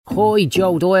Hi,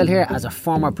 Joe Doyle here. As a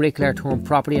former bricklayer turned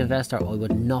property investor, I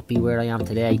would not be where I am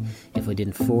today if I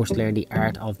didn't first learn the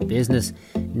art of business.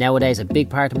 Nowadays, a big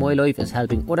part of my life is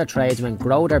helping other tradesmen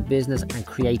grow their business and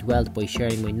create wealth by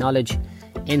sharing my knowledge,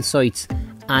 insights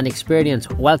and experience.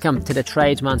 Welcome to the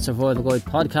Tradesman Survival Guide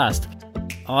podcast.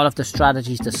 All of the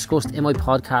strategies discussed in my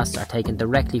podcasts are taken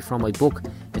directly from my book,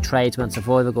 The Tradesman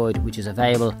Survival Guide, which is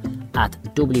available at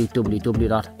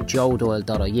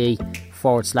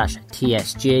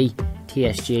www.joedoyle.ie/TSG.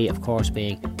 TSG, of course,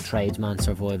 being Tradesman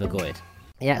Survival Guide.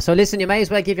 Yeah, so listen, you may as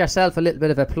well give yourself a little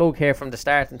bit of a plug here from the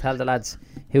start and tell the lads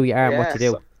who you are and what you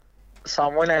do.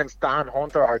 So my name's Dan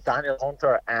Hunter, or Daniel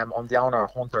Hunter. I'm the owner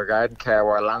of Hunter Garden Care.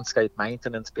 We're a landscape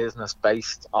maintenance business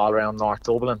based all around North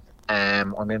Dublin.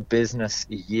 I'm in business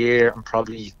a year and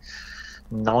probably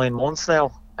 9 months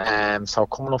now. So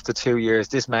coming up to 2 years.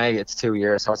 This May it's 2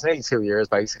 years, so it's nearly 2 years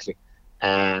basically.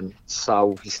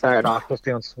 So we started off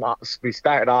basically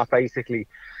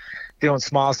doing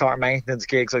small sort of maintenance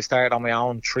gigs. I started on my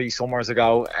own 3 summers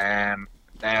ago.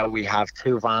 Now we have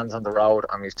 2 vans on the road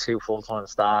and we have 2 full-time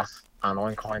staff, and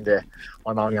I'm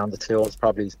only on the tools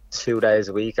probably 2 days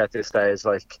a week at this stage,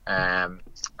 like,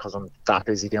 because I'm that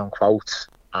busy doing quotes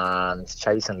and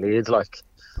chasing leads, like.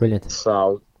 Brilliant.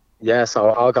 So yeah,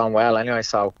 so all gone well anyway.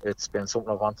 So it's been something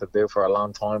I've wanted to do for a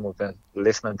long time. We've been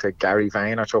listening to Gary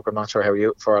Vaynerchuk, I'm not sure how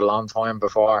you, for a long time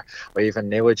before I even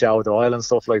knew a Joe Doyle and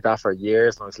stuff like that for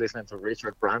years. And I was listening to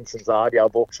Richard Branson's audio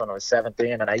books when I was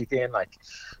 17 and 18. Like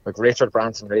Richard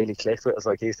Branson really clicked with us.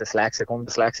 Like, he's dyslexic, I'm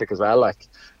dyslexic as well. Like,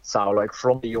 so like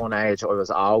from a young age, I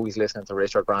was always listening to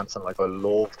Richard Branson. Like, I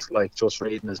loved like just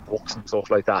reading his books and stuff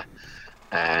like that.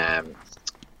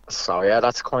 So yeah,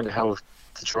 that's kind of how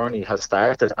the journey has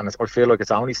started, and I feel like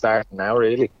it's only starting now,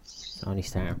 really. It's only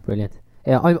starting. Brilliant.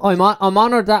 Yeah, I'm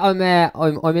honoured that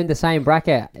I'm in the same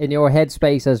bracket in your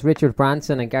headspace as Richard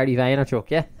Branson and Gary Vaynerchuk.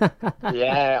 Yeah.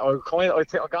 Yeah, I've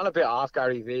gone a bit off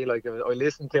Gary V. Like, I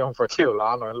listened to him for too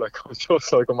long, and like I'm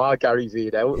all Gary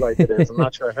V'd out. Like, it is. I'm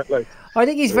not sure. Like, I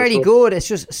think he's very good. It's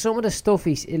just some of the stuff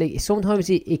he's like. Sometimes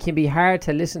it can be hard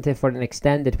to listen to for an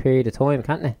extended period of time,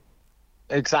 can't it?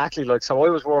 Exactly. Like, so I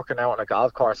was working out on a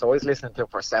golf course, so I was listening to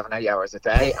it for 7-8 hours a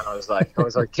day, and I was like,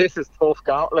 this is tough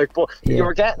going. Like, but yeah. You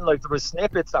were getting, like, there were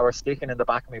snippets that were sticking in the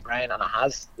back of my brain, and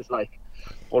it's like,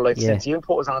 well, like, since you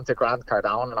put us onto Grant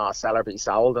Cardone and all, Seller Be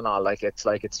Sold and all, like, it's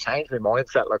changed my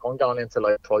mindset. Like, I'm going into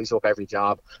like price up every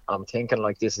job. I'm thinking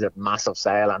like this is a massive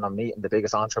sale, and I'm meeting the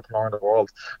biggest entrepreneur in the world,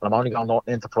 and I'm only going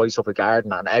into price up a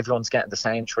garden, and everyone's getting the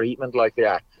same treatment. Like,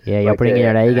 yeah, you're like, bringing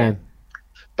your A game.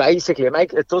 Basically,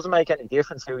 it doesn't make any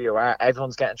difference who you are.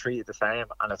 Everyone's getting treated the same,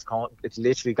 and it's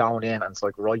literally going in, and it's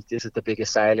like, right, this is the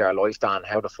biggest sale of your life, Dan.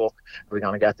 How the fuck are we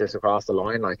gonna get this across the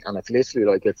line? Like, and it's literally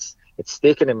like it's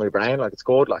sticking in my brain. Like, it's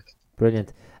good. Like,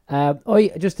 brilliant.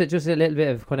 I just a little bit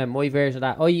of kind of my version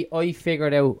of that. I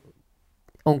figured out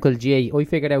Uncle G. I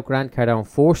figured out Grant Cardone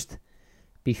first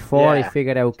before I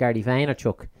figured out Gary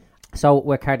Vaynerchuk. So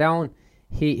with Cardone,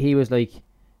 he was like,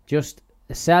 just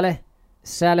sell it.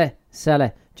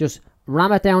 Just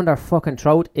ram it down their fucking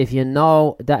throat if you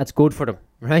know that it's good for them,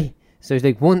 right? So he's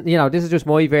like, this is just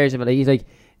my version of it. He's like,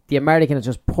 the American is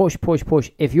just push.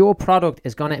 If your product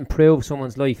is going to improve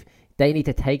someone's life, they need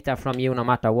to take that from you no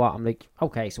matter what. I'm like,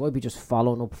 okay, so I'd be just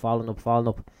following up.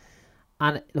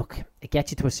 And look, it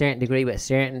gets you to a certain degree with a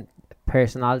certain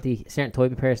personality, certain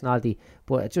type of personality,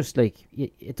 but it's just like,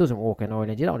 it doesn't work in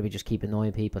Ireland. You don't want to be just keep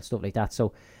annoying people, stuff like that.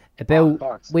 So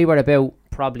we were about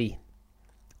probably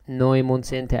 9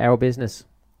 months into our business,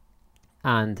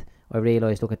 and I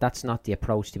realised, look, that's not the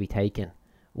approach to be taken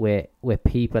with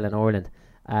people in Ireland.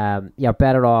 You're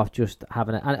better off just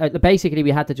having it. And basically,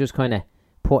 we had to just kind of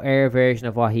put our version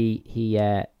of what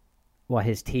what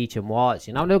his teaching was.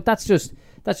 You know, look, that's just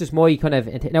my kind of.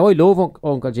 Now, I love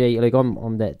Uncle J. Like,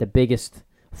 I'm the biggest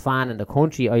fan in the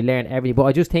country. I learn everything, but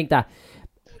I just think that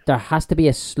there has to be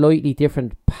a slightly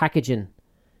different packaging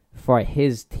for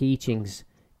his teachings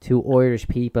to Irish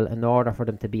people in order for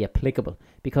them to be applicable,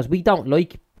 because we don't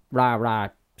like rah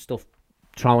stuff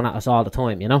thrown at us all the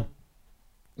time, you know.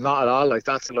 Not at all. Like,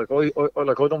 that's like I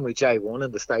done with J1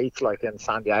 in the States, like in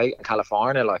San Diego in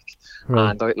California, like,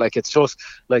 right. And like, it's just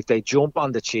like they jump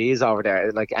on the cheese over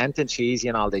there, like anything cheesy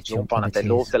and all, they jump on it. They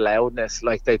love the loudness,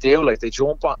 like they do, like they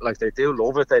jump on, like they do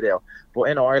love it, they do. But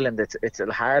in Ireland, it's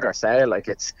a harder sale. Like,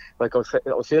 it's like I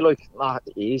feel like not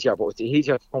easier, but it's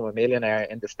easier to become a millionaire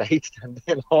in the States than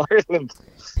in Ireland.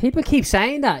 People keep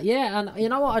saying that, yeah, and you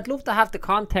know what? I'd love to have the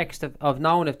context of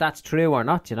knowing if that's true or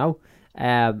not, you know.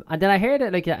 And then I heard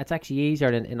it like it's actually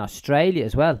easier in Australia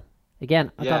as well. Again,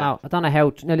 I don't know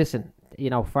how. Now listen, you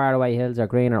know, far away hills are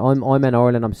greener. I'm in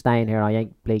Ireland. I'm staying here. I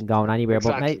ain't bleeding going anywhere.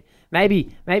 Exactly. But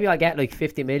maybe I'll get like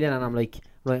 50 million and I'm like,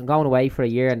 right, I'm going away for a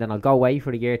year, and then I'll go away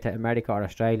for a year to America or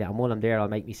Australia, and while I'm there I'll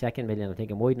make me second million. I'm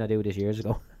thinking, why didn't I do this years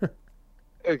ago?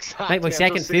 Exactly. Make my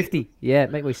second 50. Yeah,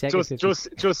 make my second 50.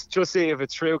 Just see if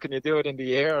it's true. Can you do it in the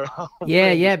year?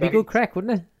 Yeah, be good crack,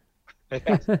 wouldn't it?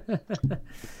 Yeah.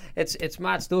 It's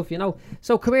mad stuff, you know.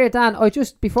 So come here, Dan. I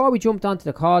just, before we jumped onto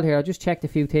the call here, I just checked a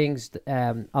few things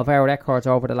of our records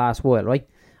over the last while, right?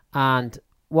 And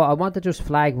what I want to just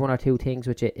flag one or two things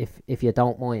with you, if you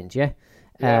don't mind, yeah.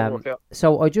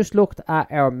 So I just looked at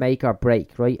our make or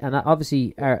break, right? And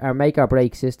obviously our make or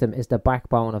break system is the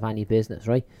backbone of any business,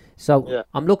 right? So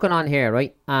I'm looking on here,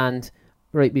 right? And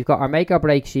right, we've got our make or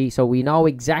break sheet, so we know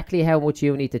exactly how much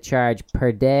you need to charge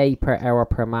per day, per hour,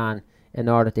 per man in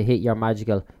order to hit your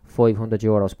magical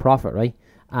 €500 profit, right?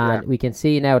 And we can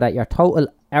see now that your total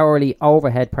hourly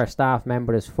overhead per staff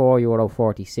member is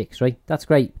 €4.46, right? That's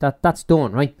great. That's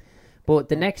done, right? But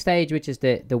the next stage, which is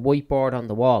the whiteboard on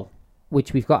the wall,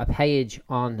 which we've got a page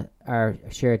on our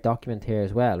shared document here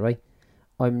as well, right?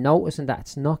 I'm noticing that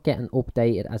it's not getting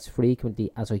updated as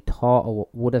frequently as I thought it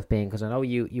would have been, because I know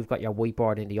you've got your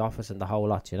whiteboard in the office and the whole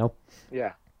lot, you know?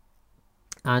 Yeah.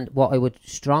 And what I would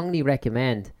strongly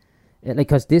recommend,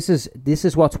 because this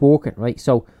is what's working, right?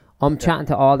 So I'm chatting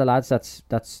to all the lads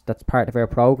that's part of our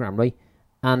program, right?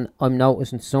 And I'm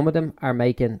noticing some of them are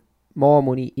making more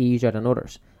money easier than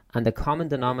others. And the common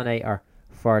denominator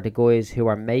for the guys who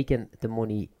are making the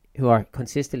money, who are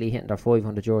consistently hitting their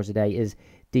 €500 a day, is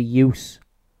the use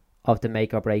of the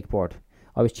make or break board.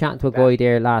 I was chatting to a guy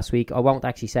there last week. I won't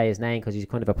actually say his name because he's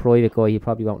kind of a private guy. He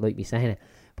probably won't like me saying it.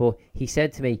 But he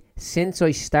said to me, since I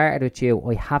started with you,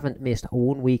 I haven't missed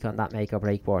 1 week on that make or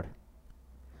break board.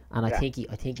 And I think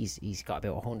he's got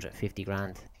about 150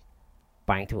 grand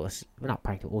banked to us. Well, not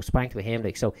banked to us, banked with him.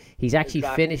 Like, so he's actually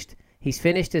finished. He's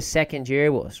finished his second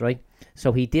year with us, right?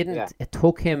 So he didn't. Yeah. It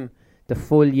took him the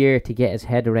full year to get his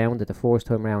head around it the first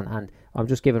time round, and I'm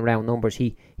just giving round numbers.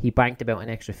 He banked about an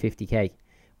extra 50k,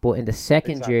 but in the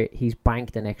second year he's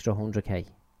banked an extra 100k,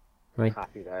 right?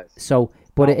 Happy days. So,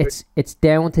 but it's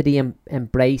down to the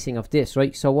embracing of this,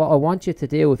 right? So what I want you to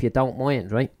do, if you don't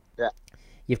mind, right? Yeah.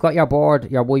 You've got your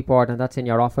board, your whiteboard, and that's in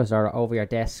your office or over your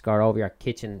desk or over your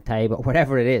kitchen table,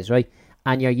 whatever it is, right?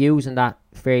 And you're using that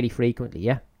fairly frequently,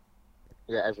 yeah?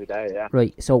 Yeah, every day, yeah.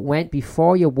 Right, so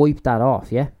before you wipe that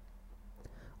off, yeah,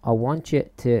 I want you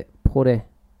to put it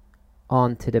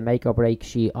onto the make or break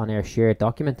sheet on our shared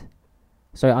document.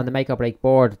 So on the make or break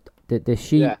board, the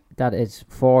sheet that is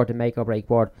for the make or break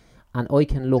board, and I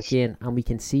can look in and we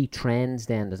can see trends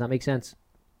then. Does that make sense?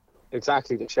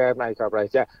 Exactly, the shared make or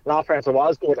break, yeah. Last friends, I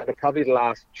was good, and probably the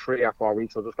last 3 or 4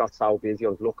 weeks I just got so busy. I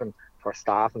was looking for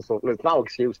staff and stuff. There's no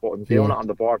excuse, but I'm doing it on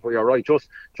the board. But you're right, just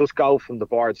go from the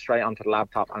board straight onto the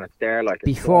laptop, and it's there. Like,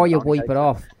 before you wipe it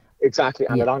off. Exactly,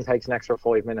 and it only takes an extra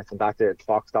 5 minutes, and that's it. It's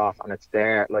boxed off, and it's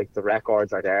there. Like, the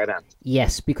records are there then.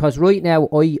 Yes, because right now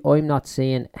I'm not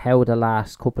seeing how the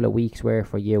last couple of weeks were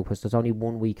for you, because there's only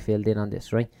 1 week filled in on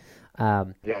this, right?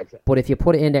 Exactly. But if you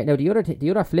put it in there now, the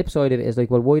other flip side of it is like,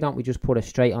 well, why don't we just put it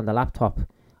straight on the laptop?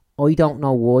 I don't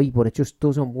know why, but it just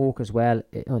doesn't work as well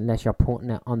unless you're putting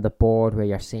it on the board where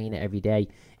you're seeing it every day.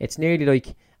 It's nearly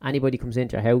like anybody comes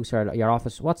into your house or your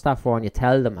office, what's that for? And you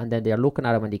tell them, and then they're looking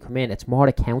at it when they come in. It's more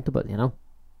accountable, you know.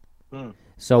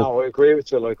 So no, I agree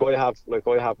with you. Like I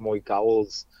have my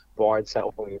goals board set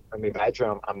up in my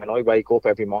bedroom, and when I wake up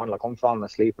every morning, like, I'm falling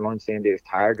asleep and I'm seeing these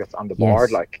targets on the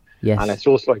board, like, and it's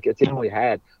just like, it's in my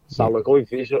head. So like, I'm a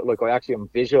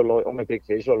big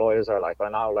visualizer. Like, I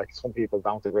know, like, some people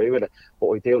don't agree with it, but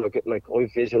I do. Like I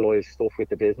visualize stuff with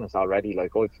the business already.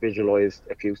 Like, I've visualized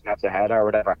a few steps ahead or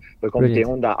whatever. Like, I'm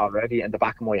doing that already in the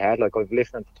back of my head. Like, I've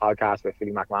listened to podcasts with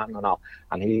Philly McMahon and all,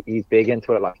 and he's big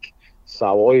into it. Like,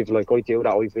 so I do that.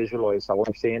 I visualize. So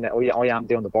I'm seeing it. I am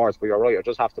doing the boards, but you're right. I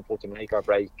just have to put the make or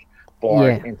break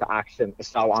board into action.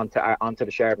 So onto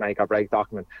the shared make or break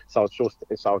document. So it's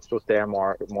just there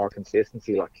more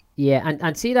consistency. Like,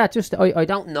 and see that, just I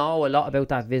don't know a lot about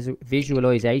that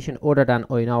visualization other than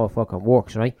I know it fucking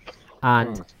works, right?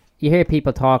 And you hear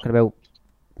people talking about,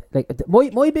 like,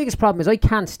 my biggest problem is I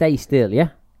can't stay still. Yeah,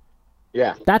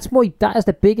 that is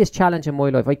the biggest challenge in my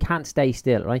life. I can't stay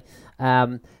still, right?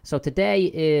 So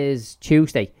today is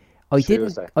Tuesday. I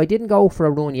didn't go for a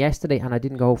run yesterday, and I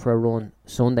didn't go for a run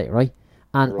Sunday, right?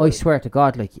 And I swear to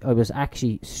God, like, I was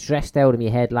actually stressed out of my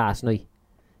head last night.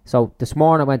 So this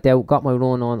morning I went out, got my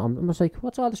run on. I'm just like,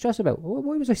 what's all the stress about?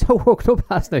 Why was I so worked up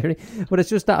last night? Right? But it's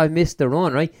just that I missed the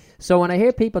run, right? So when I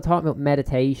hear people talking about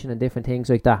meditation and different things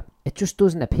like that, it just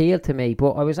doesn't appeal to me.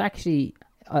 But I was actually,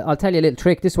 I'll tell you a little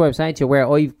trick. This is what I'm saying to you, where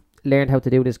I've learned how to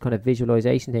do this kind of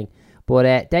visualization thing.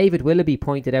 But David Willoughby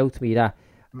pointed out to me that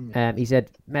He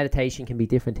said meditation can be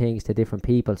different things to different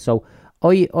people. So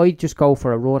I just go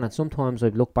for a run, and sometimes I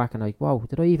look back and like, wow,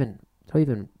 did I even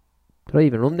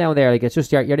run down there? Like, it's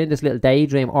just you're in this little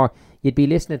daydream, or you'd be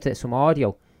listening to some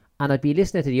audio, and I'd be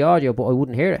listening to the audio, but I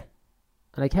wouldn't hear it.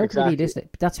 And like, how can I be listening?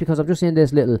 That's because I'm just in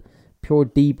this little pure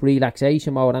deep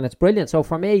relaxation mode, and it's brilliant. So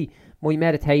for me, my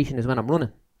meditation is when I'm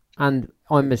running, and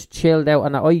I'm as chilled out,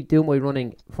 and I do my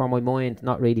running for my mind,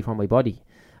 not really for my body,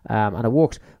 and it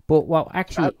works. But what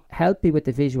actually helped me with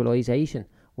the visualization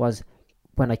was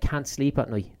when I can't sleep at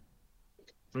night.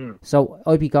 So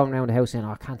I'd be going around the house saying,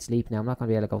 oh, I can't sleep now, I'm not going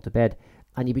to be able to go to bed,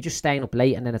 and you'd be just staying up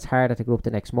late, and then it's harder to go up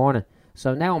the next morning.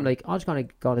 So now I'm like, I'm just going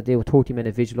to do a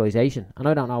 30-minute visualization, and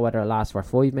I don't know whether it lasts for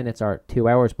 5 minutes or 2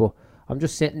 hours, but I'm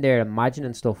just sitting there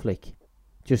imagining stuff, like,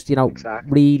 just, you know,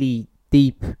 really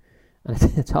deep, and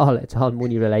it's all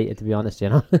money related, to be honest, you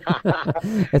know.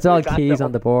 It's all keys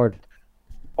on the board.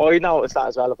 I noticed that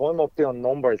as well. If I'm up doing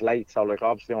numbers late, so like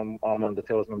obviously I'm on the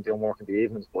tools and I'm doing work in the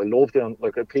evenings, but I love doing,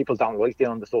 like, people don't like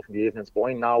doing the stuff in the evenings, but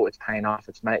I know it's paying off.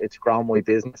 It's grown my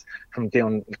business from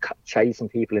chasing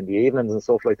people in the evenings and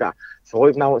stuff like that. So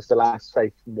I've noticed the last,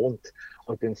 say, month,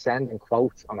 I've been sending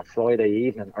quotes on a Friday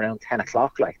evening around 10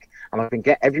 o'clock, like, and I've been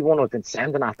everyone I've been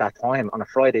sending at that time on a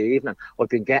Friday evening, I've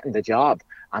been getting the job.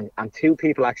 And 2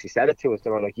 people actually said it to us. They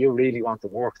were like, you really want to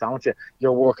work, don't you?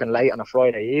 You're working late on a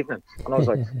Friday evening. And I was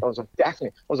like,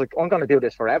 definitely. I was like, I'm going to do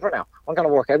this forever now. I'm going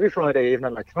to work every Friday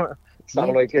evening. Like, so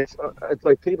like, it's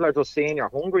like people are just seeing you're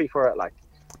hungry for it. Like,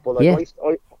 but like,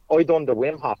 I done the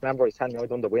Wim Hof. Remember I was telling you I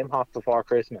done the Wim Hof before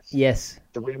Christmas? Yes.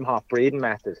 The Wim Hof breathing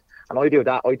method. And I do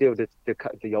that. I do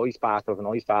the ice bath of an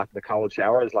ice bath, the cold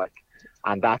showers, like,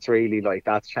 and that's really, like,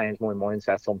 that's changed my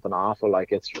mindset, something awful.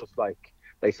 Like, it's just like,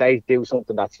 they say do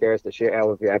something that scares the shit out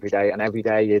of you every day, and every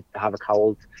day you have a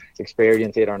cold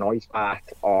experience, either an ice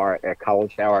bath or a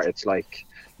cold shower. It's like,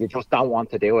 you just don't want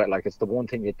to do it. Like, it's the one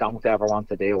thing you don't ever want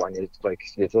to do, and you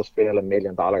just feel $1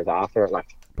 million after it.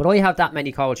 Like, but I have that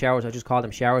many cold showers, I just call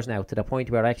them showers now, to the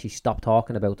point where I actually stop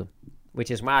talking about them,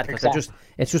 which is mad, because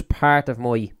it's just part of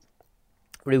my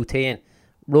routine.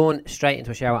 Run straight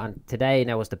into a shower, and today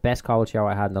now was the best cold shower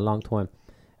I had in a long time.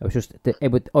 It was just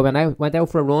when I went out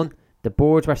for a run, the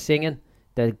birds were singing,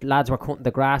 the lads were cutting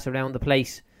the grass around the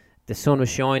place, the sun was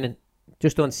shining,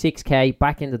 just done 6k,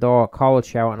 back in the door, cold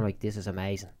shower, and I'm like, this is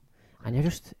amazing. And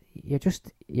you're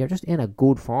just in a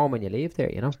good form when you leave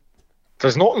there, you know.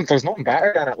 There's nothing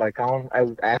better than it. Like, going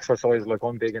out exercise, like,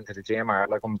 I'm big into the gym, or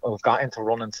like, I've got into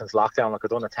running since lockdown. Like, I've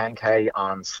done a 10k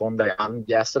on Sunday and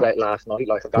last night.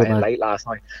 Like, I got in late last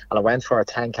night, and I went for a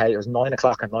 10k. It was 9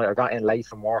 o'clock at night. I got in late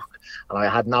from work, and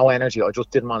I had no energy. I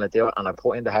just didn't want to do it, and I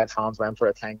put in the headphones, went for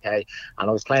a 10k, and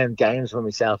I was playing games with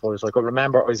myself. I was like, I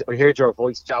remember, I heard your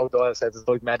voice. Joe Doyle said it's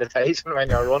like meditation when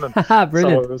you're running.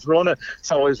 Brilliant.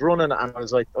 So I was running, and I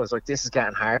was like, this is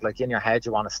getting hard. Like, in your head,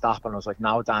 you want to stop, and I was like,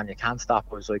 no, Dan, you can't stop.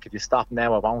 I was like, if you stop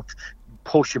now, I won't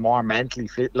push you more mentally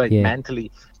fit, like, mentally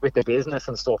with the business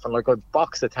and stuff. And like, I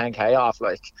boxed the 10k off,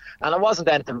 like, and it wasn't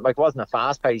anything, like, it wasn't a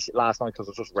fast pace last night because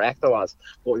it was just wrecked. I was,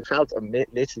 but we felt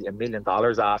literally $1 million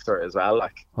after it as well.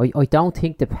 Like, I don't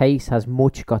think the pace has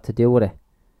much got to do with it,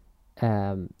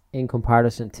 in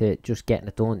comparison to just getting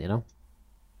it done, you know.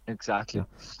 Exactly. You know?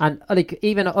 And like,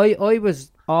 even I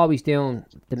was always doing,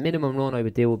 the minimum run I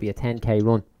would do would be a 10k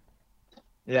run.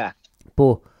 Yeah.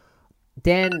 But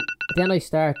then I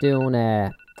start doing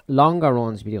longer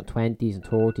runs, be doing 20s and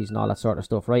 30s and all that sort of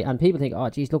stuff, right? And people think, oh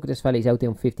geez, look at this fella, he's out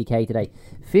doing 50k today.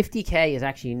 50k is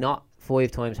actually not 5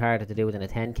 times harder to do than a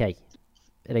 10k.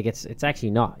 Like, it's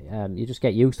actually not. You just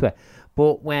get used to it.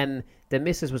 But when the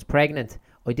missus was pregnant,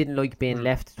 I didn't like being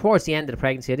left towards the end of the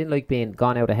pregnancy. I didn't like being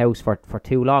gone out of the house for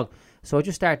too long. So I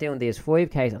just started doing these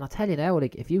 5Ks, and I'll tell you now,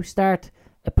 like, if you start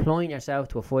applying yourself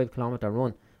to a 5-kilometer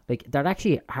run, like, they're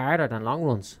actually harder than long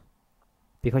runs,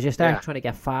 because you start trying to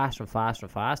get faster and faster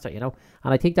and faster, you know.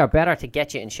 And I think they're better to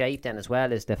get you in shape then, as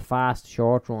well, as the fast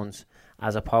short runs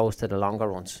as opposed to the longer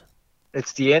runs.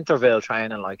 It's the interval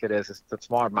training, like it is. It's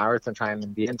more marathon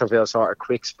training. The interval sort of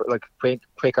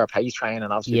quicker pace training,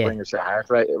 obviously brings your heart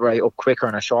rate up quicker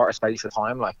in a shorter space of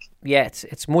time. Like, yeah,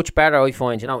 it's much better, I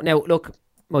find. You know, now look,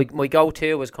 my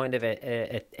go-to was kind of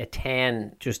a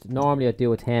 10. Just normally I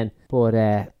do a 10, but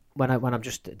when I'm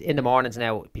just in the mornings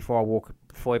now before work,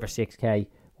 5 or 6k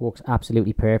works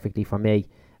absolutely perfectly for me,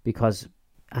 because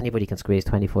anybody can squeeze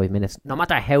 25 minutes. No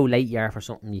matter how late you are for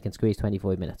something, you can squeeze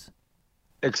 25 minutes.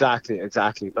 Exactly.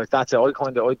 Like that's it.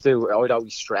 I'd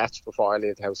always stretch before I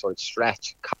leave the house. So I'd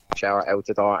stretch, shower out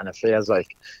the door, and it feels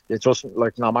like it's just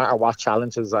like no matter what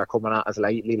challenges are coming at us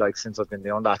lately, like since I've been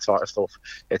doing that sort of stuff,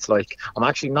 it's like I'm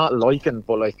actually not liking,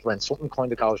 but like when something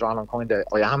kind of goes wrong,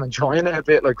 I am enjoying it a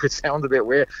bit. Like it sounds a bit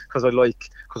weird because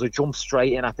I jump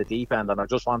straight in at the deep end and I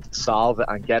just want to solve it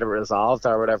and get it resolved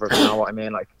or whatever. If you know what I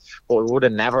mean? Like, but it would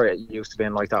have never it used to be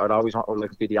like that. I'd always want to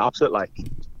like be the opposite. Like.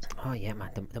 Oh yeah, man.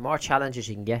 The more challenges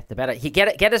you can get, the better. You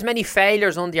get as many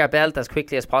failures under your belt as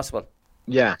quickly as possible.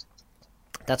 Yeah.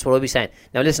 That's what I'll be saying.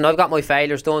 Now listen, I've got my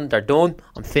failures done. They're done.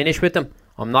 I'm finished with them.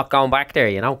 I'm not going back there,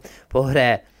 you know.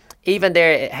 But even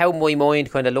there, how my mind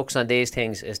kind of looks on these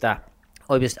things is that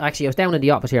I was down in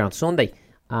the office here on Sunday,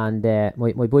 and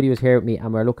my buddy was here with me,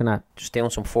 and we're looking at just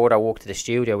doing some further work to the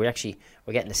studio. We're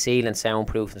getting the ceiling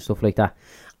soundproof and stuff like that,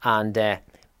 and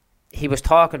he was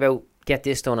talking about get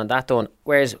this done and that done,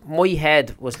 whereas my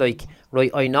head was like, right,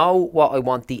 I know what I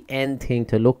want the end thing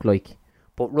to look like,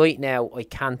 but right now I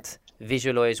can't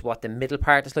visualize what the middle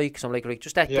part is like. So I'm like, right,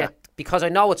 just get, because I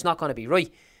know it's not going to be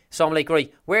right. So I'm like,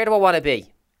 right, where do I want to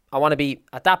be? I want to be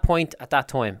at that point at that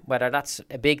time, whether that's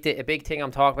a big thing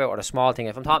I'm talking about or a small thing.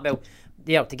 If I'm talking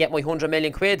about, to get my 100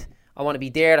 million quid, I want to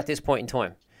be there at this point in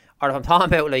time. Or if I'm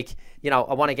talking about like,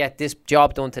 I want to get this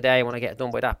job done today, I want to get it done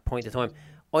by that point in time.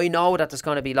 I know that there's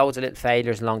going to be loads of little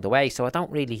failures along the way, so I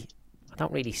don't really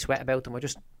sweat about them. I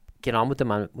just get on with them,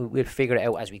 and we'll figure it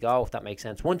out as we go, if that makes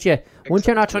sense. Once you're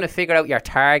not trying to figure out your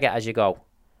target as you go,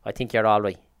 I think you're all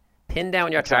right. Pin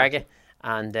down your target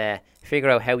and figure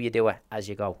out how you do it as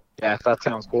you go. Yeah, that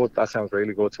sounds good. That sounds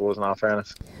really good to us, in all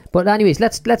fairness. But anyways,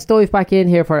 let's dive back in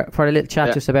here for a little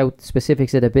chat just about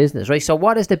specifics of the business, right? So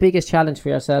what is the biggest challenge for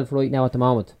yourself right now at the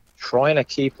moment? Trying to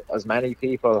keep as many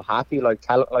people happy. Like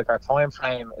our time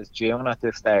frame is June at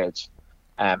this stage.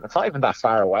 It's not even that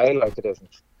far away, like it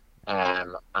isn't.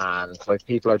 And like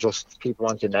people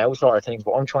want you now sort of thing.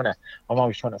 But I'm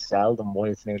always trying to sell them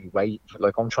while it's nearly wait.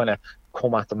 Like I'm trying to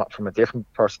come at them from a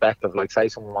different perspective. Like say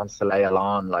someone wants to lay a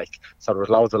lawn, like so there's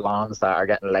loads of lawns that are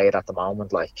getting laid at the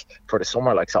moment, like for the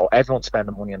summer. Like so everyone's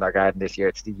spending money in their garden this year.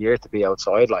 It's the year to be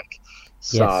outside. Like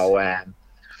so. Yes.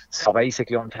 So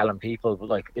basically, I'm telling people,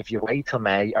 like, if you wait till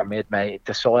May or mid-May,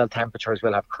 the soil temperatures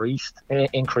will have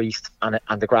increased, and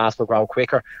the grass will grow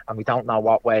quicker. And we don't know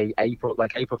what way April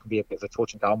can be a bit of a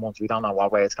touch and go month. We don't know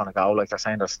what way it's going to go. Like they're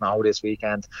saying, there's snow this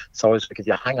weekend. So it's like if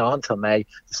you hang on till May,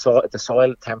 the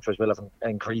soil temperatures will have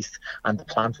increased, and the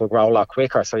plants will grow a lot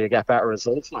quicker. So you get better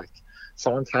results. Like,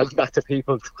 so I'm telling that to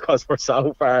people because we're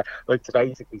so far, like, to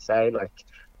basically say, like,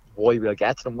 why we'll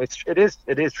get to them, which it is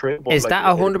true. But is that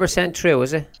 100% true?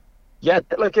 Is it? Yeah,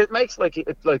 like it makes like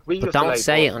we. But don't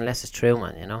say it unless it's true,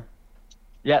 man. You know.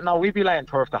 Yeah, no, we'd be laying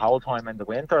turf the whole time in the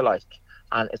winter, like,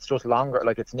 and it's just longer.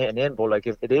 Like it's knitting in, but like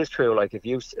if it is true, like if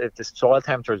the soil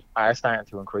temperatures are starting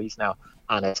to increase now,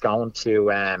 and it's going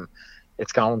to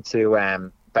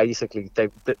basically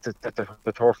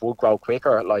the turf will grow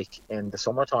quicker, like in the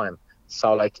summertime.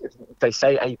 So like they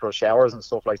say April showers and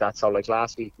stuff like that. So like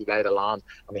last week we laid a lawn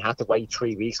and we had to wait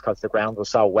 3 weeks because the ground was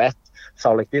so wet.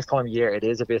 So like this time of year it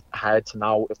is a bit hard to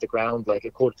know if the ground we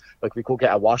could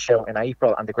get a washout in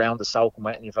April and the ground is soaking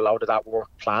wet and you've a load of that work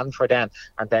planned for then,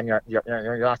 and then you're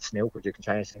not snookered. You can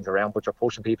change things around, but you're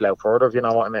pushing people out further, if you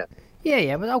know what I mean.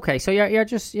 Yeah, but okay, so you're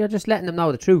just letting them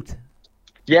know the truth.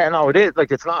 Yeah, no, it is.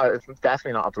 Like, it's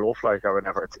definitely not a bluff, like, or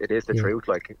whatever. It is the truth.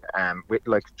 Like,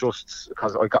 just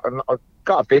because I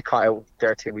got a bit caught out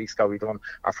there 2 weeks ago. We done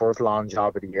our first lawn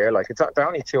job of the year. Like, they're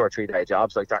only 2 or 3 day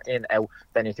jobs. Like, they're in, out,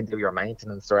 then you can do your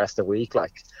maintenance the rest of the week.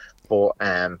 Like, but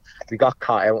we got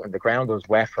caught out and the ground was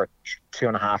wet for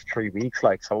 2.5, 3 weeks.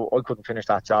 Like, so I couldn't finish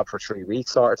that job for 3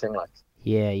 weeks, sort of thing. Like.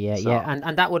 Yeah.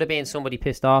 And that would have been somebody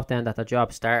pissed off then that the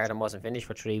job started and wasn't finished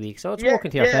for 3 weeks. So it's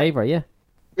working to your favour, yeah.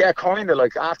 Yeah, kind of.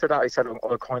 Like after that, I said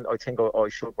I think I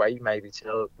should wait maybe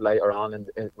till later on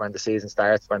when the season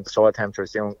starts, when the soil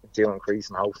temperatures do increase,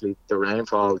 and hopefully the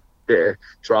rainfall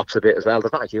drops a bit as well.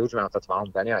 There's not a huge amount at the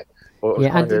moment anyway.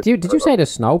 And did you say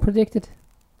there's snow predicted?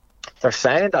 They're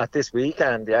saying that this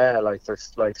weekend. Yeah, like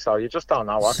there's like, so you just don't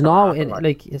know what snow in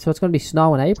like so it's going to be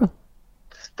snow in April.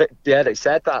 They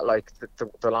said that, like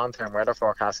the long-term weather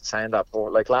forecast is saying that,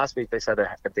 but like last week they said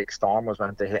a big storm was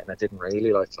meant to hit and it didn't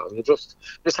really, like, so you just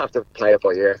have to play it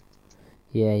by ear.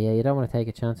 Yeah, you don't want to take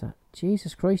a chance.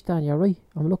 Jesus Christ, Dan, you're right.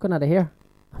 I'm looking at it here.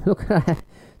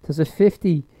 There's a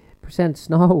 50%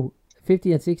 snow,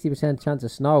 50 and 60% chance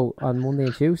of snow on Monday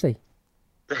and Tuesday.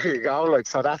 There you go, like,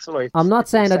 so that's like. I'm not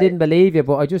saying I didn't believe you,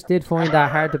 but I just did find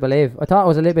that hard to believe. I thought it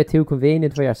was a little bit too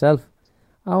convenient for yourself.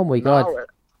 Oh my God.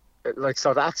 like,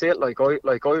 so that's it. Like I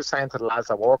was saying to the lads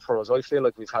that work for us, I feel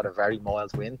like we've had a very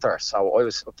mild winter. So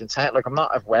I've been saying, like, I'm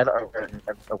not a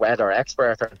weather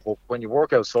expert, but when you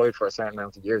work outside for a certain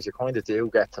amount of years, you kind of do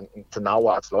get to know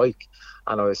what it's like.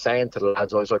 And I was saying to the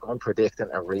lads, I was like, I'm predicting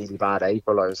a really bad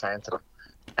April. I was saying to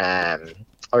them,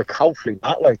 like, hopefully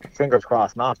not, like, fingers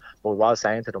crossed not. But I was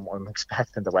saying to them, I'm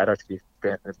expecting the weather to be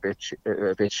a bit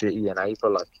shitty in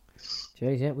April, like.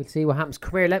 Jeez, yeah, we'll see what happens.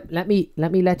 Come here, let me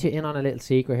let you in on a little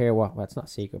secret here. Well, it's not a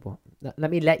secret, but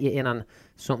let me let you in on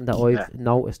something that I've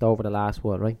noticed over the last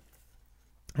while, right?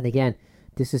 And again,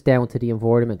 this is down to the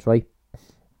environment, right?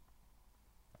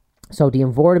 So the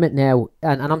environment now,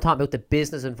 and I'm talking about the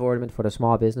business environment for the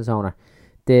small business owner.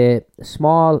 The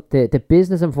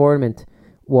business environment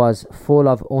was full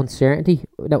of uncertainty.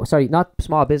 No, sorry, not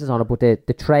small business owner, but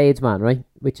the tradesman, right?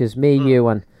 Which is me, you,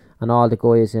 and all the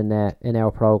guys in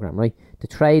our program, right? The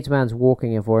tradesman's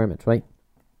working environment, right?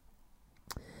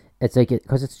 It's like,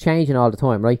 because it's changing all the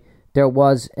time, right? There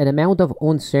was an amount of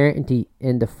uncertainty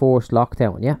in the first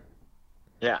lockdown, yeah?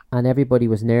 Yeah. And everybody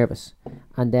was nervous.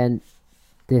 And then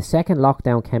the second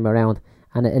lockdown came around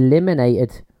and it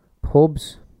eliminated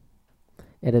pubs,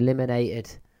 it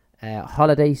eliminated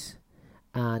holidays,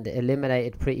 and it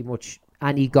eliminated pretty much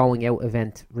any going out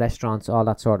event, restaurants, all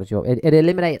that sort of job. It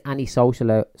eliminated any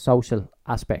social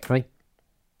aspect, right?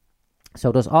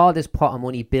 So there's all this pot of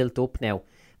money built up now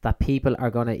that people are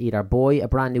going to either buy a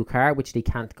brand new car, which they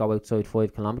can't go outside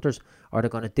 5 kilometres, or they're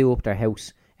going to do up their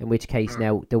house, in which case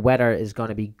now the weather is going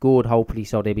to be good, hopefully,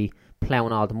 so they'll be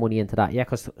ploughing all the money into that, yeah?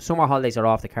 Because summer holidays are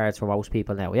off the cards for most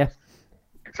people now, yeah?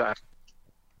 Exactly.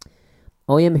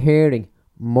 I am hearing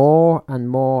more and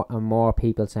more and more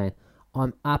people saying,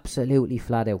 I'm absolutely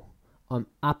flat out. I'm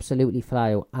absolutely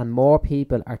flat out. And more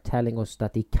people are telling us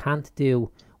that they can't do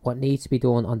what needs to be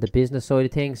done on the business side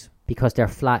of things because they're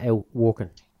flat out working.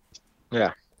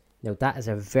 Yeah. Now, that is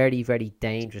a very, very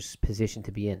dangerous position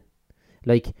to be in.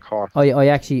 Like, I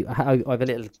have a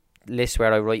little list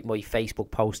where I write my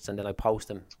Facebook posts and then I post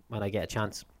them when I get a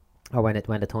chance or when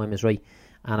the time is right.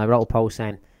 And I wrote a post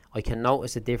saying, I can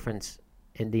notice a difference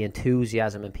in the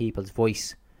enthusiasm in people's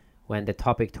voice when the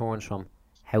topic turns from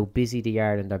how busy they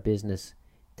are in their business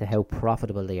to how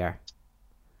profitable they are.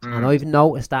 And I've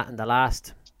noticed that in the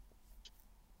last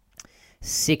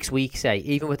 6 weeks, say,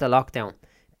 even with the lockdown,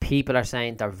 people are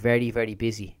saying they're very, very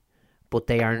busy, but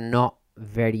they are not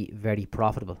very, very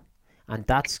profitable. And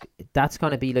that's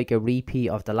going to be like a repeat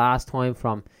of the last time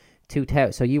from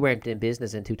 2000. So you weren't in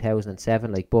business in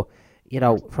 2007, like, but, you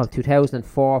know, from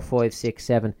 2004, 5, 6,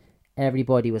 7,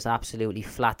 everybody was absolutely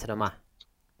flat to the mat.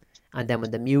 And then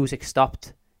when the music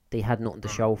stopped, they had nothing to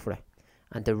show for it.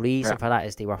 And the reason for that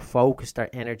is they were focused their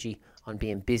energy on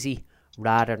being busy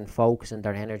rather than focusing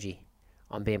their energy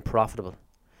on being profitable.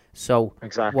 So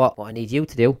what I need you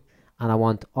to do, and I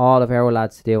want all of our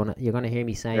lads to do, and you're going to hear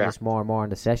me saying this more and more in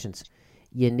the sessions,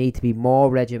 you need to be more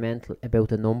regimental about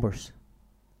the numbers.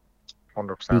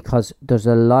 100%. Because there's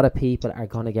a lot of people are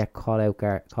going to get caught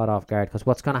off guard. Because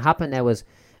what's going to happen now is,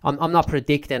 I'm not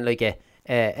predicting like a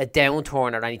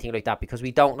downturn or anything like that, because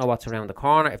we don't know what's around the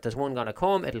corner. If there's one going to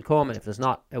come, it'll come, and if there's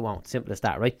not, it won't. Simple as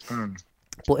that, right?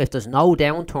 But if there's no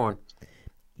downturn,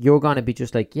 you're going to be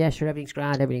just like, yeah, sure, everything's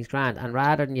grand, and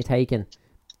rather than you taking,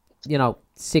 you know,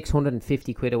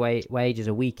 650 quid away wages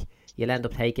a week, you'll end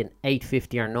up taking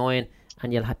 850 or 9,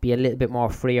 and you'll be a little bit more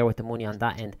freer with the money on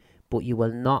that end, but you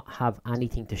will not have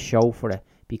anything to show for it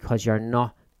because you're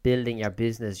not building your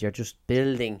business. You're just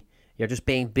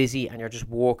being busy, and you're just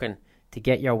working to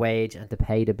get your wage and to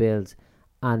pay the bills.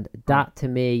 And that to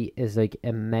me is like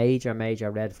a major, major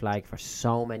red flag for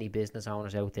so many business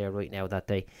owners out there right now, that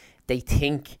they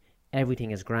think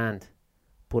everything is grand,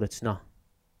 but it's not.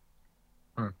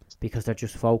 Because they're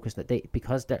just focused. They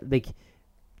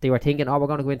were thinking, oh, we're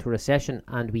going to go into a recession,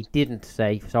 and we didn't,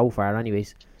 say, so far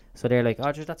anyways. So they're like,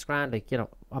 oh, just that's grand. Like, you know,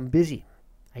 I'm busy.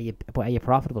 Are you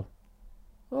profitable?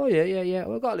 Oh, yeah.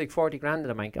 Well, I've got like 40 grand in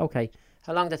the bank. Okay.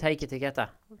 How long did it take you to get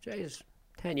that? Oh, jeez,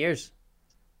 10 years.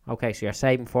 Okay, so you're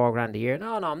saving 4 grand a year.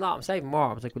 No, I'm not. I'm saving more.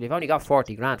 I was like, well, you've only got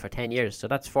 40 grand for 10 years. So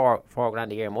that's 4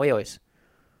 grand a year in my eyes.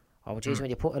 Oh, jeez, when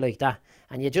you put it like that.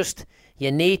 And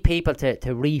you need people to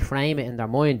reframe it in their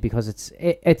mind, because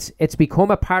it's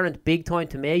become apparent big time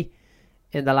to me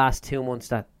in the last 2 months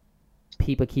that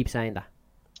people keep saying that.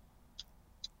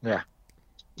 Yeah.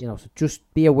 You know, so just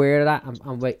be aware of that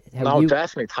and wait.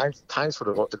 Definitely. Thanks for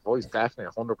the advice.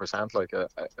 Definitely, 100%. Like,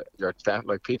 you're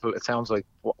like, people. It sounds like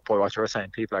by what you're saying,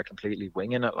 people are completely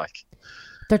winging it. Like,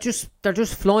 they're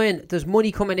just flying. There's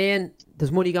money coming in.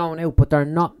 There's money going out, but they're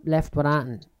not left with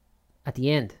anything at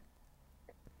the end.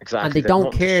 Exactly. And they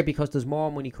don't care because there's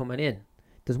more money coming in.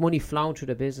 There's money flowing through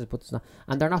the business, but it's not,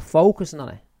 and they're not focusing on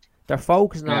it. They're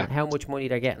focusing on how much money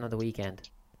they're getting on the weekend,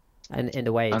 and in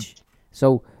the wage.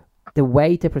 So the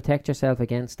way to protect yourself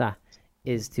against that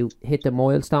is to hit the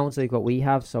milestones like what we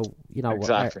have. So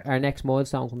our next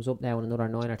milestone comes up now in another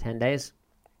 9 or 10 days.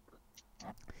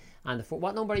 And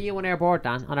what number are you on our board,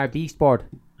 Dan? On our beast board?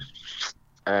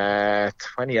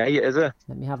 28, is it?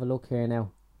 Let me have a look here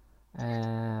now.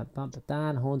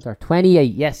 Dan Hunter,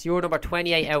 28. Yes, you're number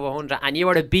 28 out of 100, and you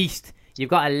are a beast. You've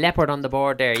got a leopard on the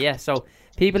board there. Yeah, so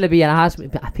people have been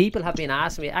asking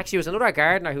me. Actually, it was another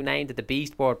gardener who named it the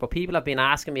beast board, but people have been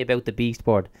asking me about the beast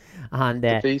board. And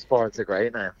the beast board's a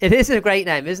great name. It is a great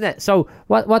name, isn't it? So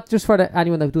what? Just for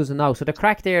anyone that doesn't know, so the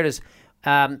crack there is.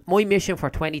 My mission for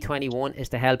 2021 is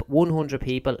to help 100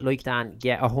 people like Dan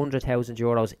get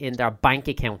 €100,000 in their bank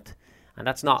account. And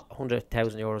that's not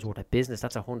 100,000 euros worth of business.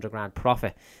 That's 100 grand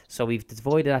profit. So we've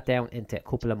divided that down into a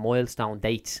couple of milestone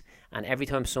dates. And every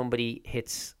time somebody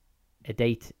hits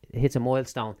a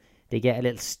milestone, they get a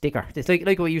little sticker. It's like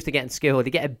what we used to get in school. They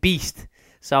get a beast.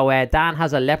 So Dan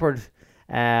has a leopard.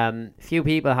 Few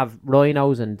people have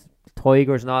rhinos and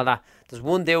tigers and all that. There's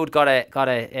one dude got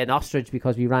an ostrich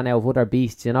because we ran out of other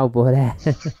beasts, but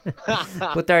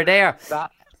but they're there.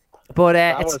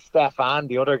 That was Stefan,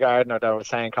 the other gardener that was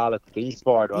saying call it the beast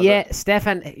board, wasn't it?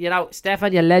 Stefan,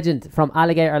 Stefan, your legend from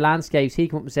Alligator Landscapes, he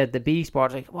came up and said the beast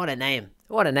board. Like, what a name,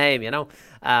 but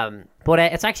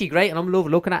it's actually great, and I'm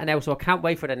loving looking at it now, so I can't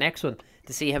wait for the next one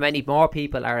to see how many more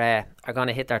people are going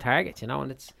to hit their targets,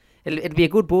 and it'll be a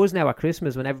good buzz now at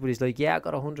Christmas when everybody's like, yeah, I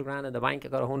got 100 grand in the bank,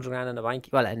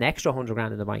 well, an extra 100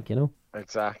 grand in the bank,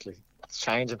 Exactly. It's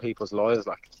changing people's lives,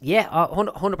 like. Yeah,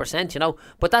 100%,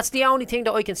 but that's the only thing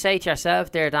that I can say to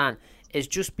yourself there, Dan, is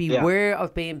just beware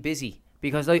of being busy,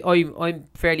 because I'm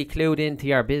fairly clued into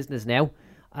your business now,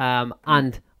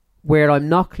 and where I'm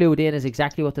not clued in is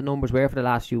exactly what the numbers were for the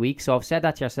last few weeks, so I've said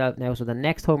that to yourself now, so the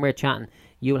next time we're chatting,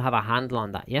 you'll have a handle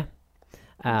on that, yeah?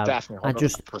 Definitely, 100%. And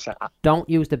just don't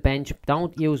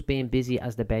use being busy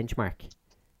as the benchmark.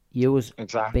 Use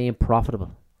being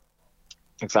profitable.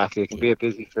 Exactly, you can be a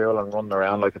busy fool and running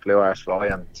around like a blue arse fly,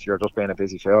 and you're just being a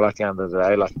busy fool at the end of the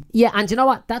day. Like. Yeah, and you know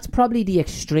what? That's probably the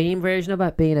extreme version of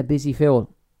it, being a busy fool,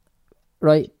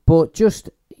 right? But just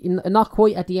not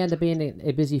quite at the end of being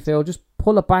a busy fool. Just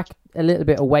pull it back a little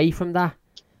bit away from that,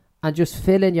 and just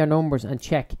fill in your numbers and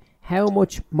check how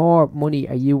much more money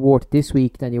are you worth this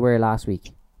week than you were last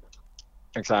week.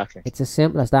 Exactly. It's as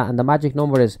simple as that, and the magic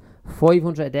number is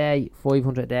 500 a day,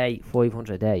 500 a day,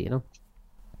 500 a day.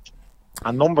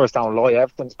 And numbers don't lie.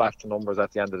 Everything's back to numbers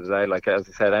at the end of the day. Like, as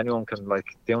I said, anyone can,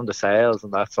 doing the sales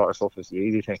and that sort of stuff is the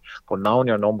easy thing. But knowing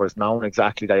your numbers, knowing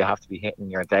exactly that you have to be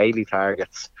hitting your daily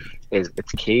targets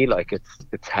it's key. Like,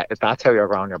 that's how you're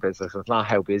growing your business. It's not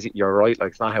how busy, you're right,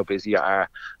 it's not how busy you are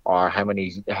or how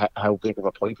big of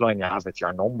a pipeline you have. It's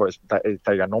your numbers, that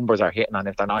your numbers are hitting. And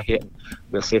if they're not hitting,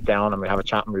 we'll sit down and we have a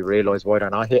chat and we realise why they're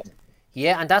not hitting.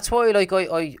 Yeah, and that's why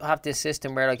I have this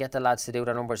system where I get the lads to do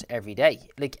their numbers every day.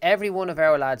 Like, every one of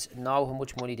our lads know how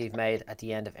much money they've made at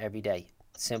the end of every day.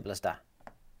 Simple as that.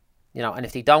 And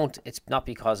if they don't, it's not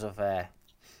because of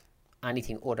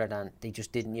anything other than they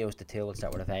just didn't use the tools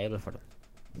that were available for them.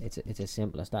 It's as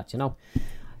simple as that,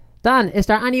 Dan, is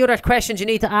there any other questions you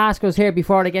need to ask us here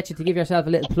before I get you to give yourself a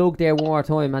little plug there one more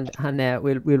time, and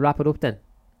we'll wrap it up then?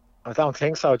 I don't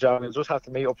think so, John. We'll just have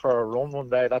to meet up for a run one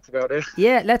day. That's about it.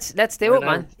 Yeah, let's do it,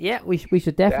 man. Yeah, we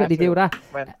should definitely do that.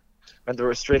 When the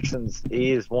restrictions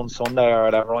ease one Sunday or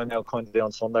whatever, I'm now kind of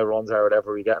doing Sunday runs or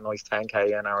whatever. We get a nice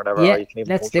 10k in or whatever. Yeah, or you can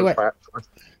even let's do it.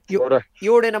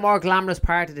 You're in a more glamorous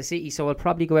part of the city, so I'll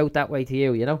probably go out that way to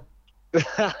you.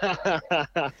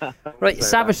 Right,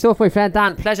 savage stuff, my friend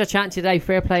Dan. Pleasure chatting to you today.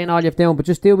 Fair play and all you've done, but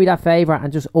just do me that favour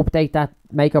and just update that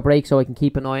make or break so I can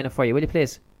keep an eye on it for you. Will you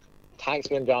please? Thanks,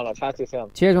 John. I'll chat to you soon.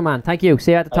 Cheers, my man. Thank you.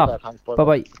 See you at the top. Thanks,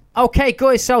 bye-bye. Okay,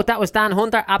 guys, so that was Dan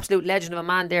Hunter, absolute legend of a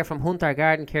man there from Hunter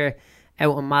Garden Care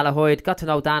out in Malahide. Got to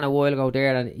know Dan a while ago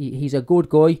there, and he's a good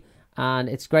guy, and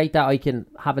it's great that I can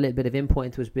have a little bit of input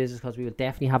into his business, because we will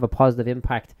definitely have a positive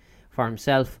impact for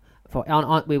himself.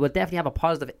 We will definitely have a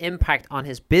positive impact on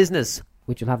his business,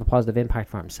 which will have a positive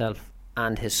impact for himself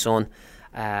and his son.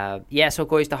 So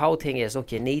guys, the whole thing is,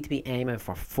 look, you need to be aiming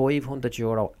for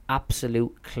 €500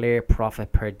 absolute clear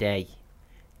profit per day.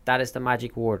 That is the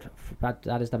magic word.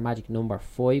 That is the magic number.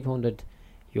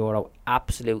 €500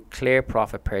 absolute clear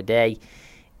profit per day.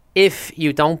 If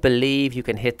you don't believe you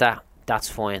can hit that, that's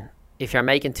fine. If you're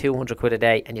making 200 quid a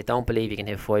day and you don't believe you can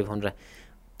hit 500,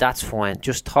 that's fine.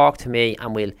 Just talk to me,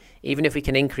 and even if we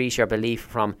can increase your belief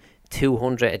from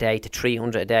 200 a day to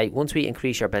 300 a day, once we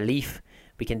increase your belief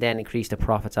we can then increase the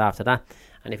profits after that.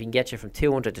 And if we can get you from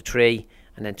 200 to 3,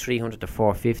 and then 300 to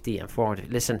 450 and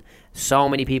 400, listen, so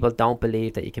many people don't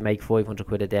believe that you can make 500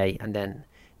 quid a day, and then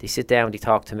they sit down, they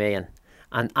talk to me,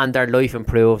 and their life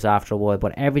improves after a while.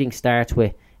 But everything starts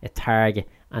with a target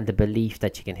and the belief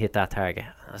that you can hit that target.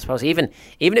 I suppose even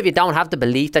if you don't have the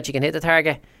belief that you can hit the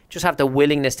target, just have the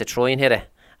willingness to try and hit it,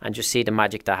 and just see the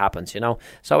magic that happens, you know.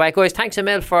 So guys, thanks a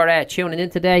mil for tuning in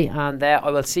today, and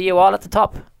I will see you all at the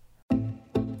top.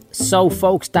 So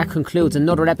folks, that concludes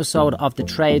another episode of the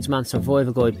Tradesman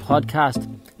Survival Guide podcast.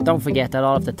 Don't forget that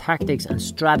all of the tactics and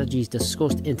strategies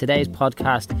discussed in today's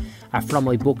podcast are from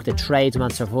my book, The Tradesman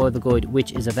Survival Guide,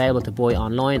 which is available to buy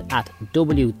online at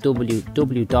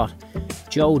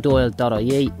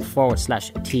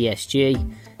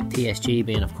www.joedoyle.ie/TSG. TSG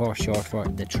being, of course, short for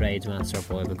The Tradesman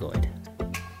Survival Guide.